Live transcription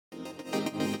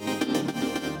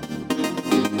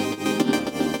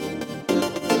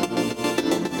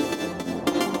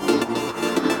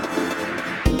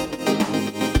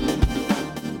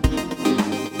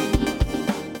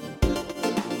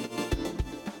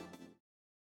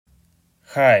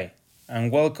Hi, and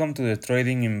welcome to the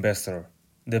Trading Investor,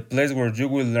 the place where you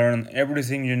will learn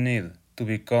everything you need to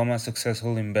become a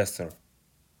successful investor.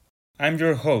 I'm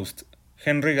your host,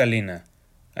 Henry Galina,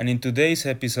 and in today's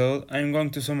episode, I'm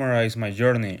going to summarize my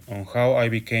journey on how I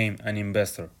became an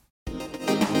investor.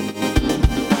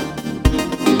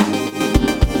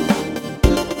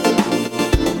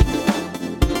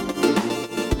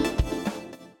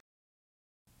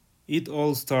 It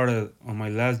all started on my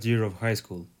last year of high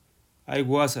school. I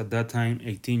was at that time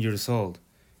 18 years old,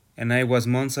 and I was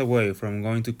months away from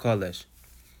going to college.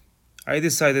 I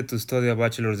decided to study a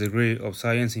bachelor's degree of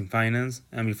science in finance,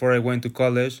 and before I went to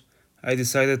college, I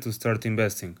decided to start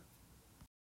investing.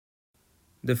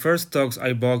 The first stocks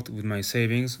I bought with my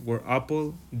savings were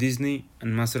Apple, Disney,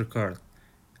 and MasterCard.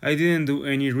 I didn't do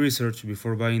any research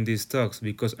before buying these stocks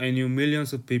because I knew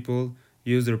millions of people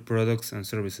use their products and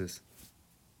services.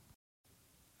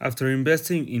 After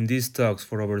investing in these stocks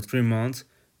for over 3 months,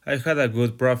 I had a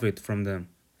good profit from them,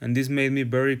 and this made me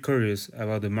very curious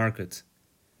about the markets.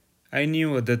 I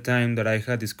knew at that time that I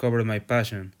had discovered my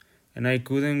passion, and I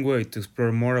couldn't wait to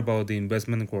explore more about the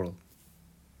investment world.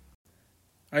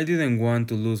 I didn't want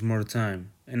to lose more time,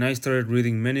 and I started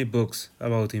reading many books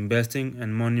about investing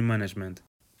and money management,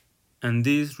 and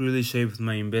this really shaped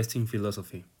my investing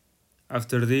philosophy.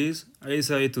 After this, I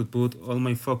decided to put all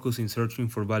my focus in searching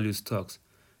for value stocks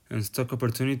and stock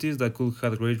opportunities that could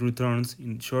have great returns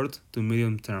in short to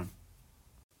medium term.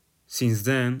 Since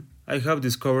then, I have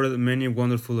discovered many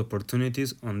wonderful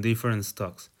opportunities on different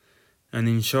stocks, and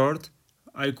in short,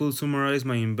 I could summarize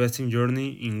my investing journey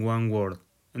in one word,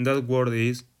 and that word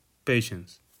is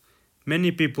patience.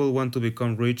 Many people want to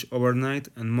become rich overnight,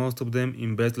 and most of them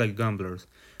invest like gamblers,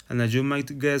 and as you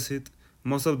might guess it,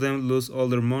 most of them lose all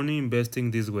their money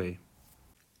investing this way.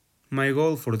 My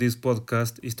goal for this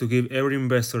podcast is to give every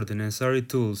investor the necessary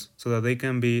tools so that they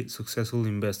can be successful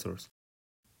investors.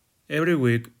 Every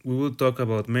week, we will talk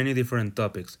about many different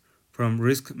topics, from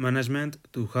risk management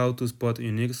to how to spot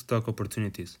unique stock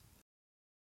opportunities.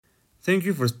 Thank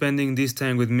you for spending this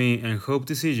time with me and hope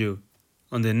to see you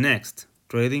on the next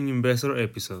Trading Investor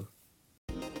episode.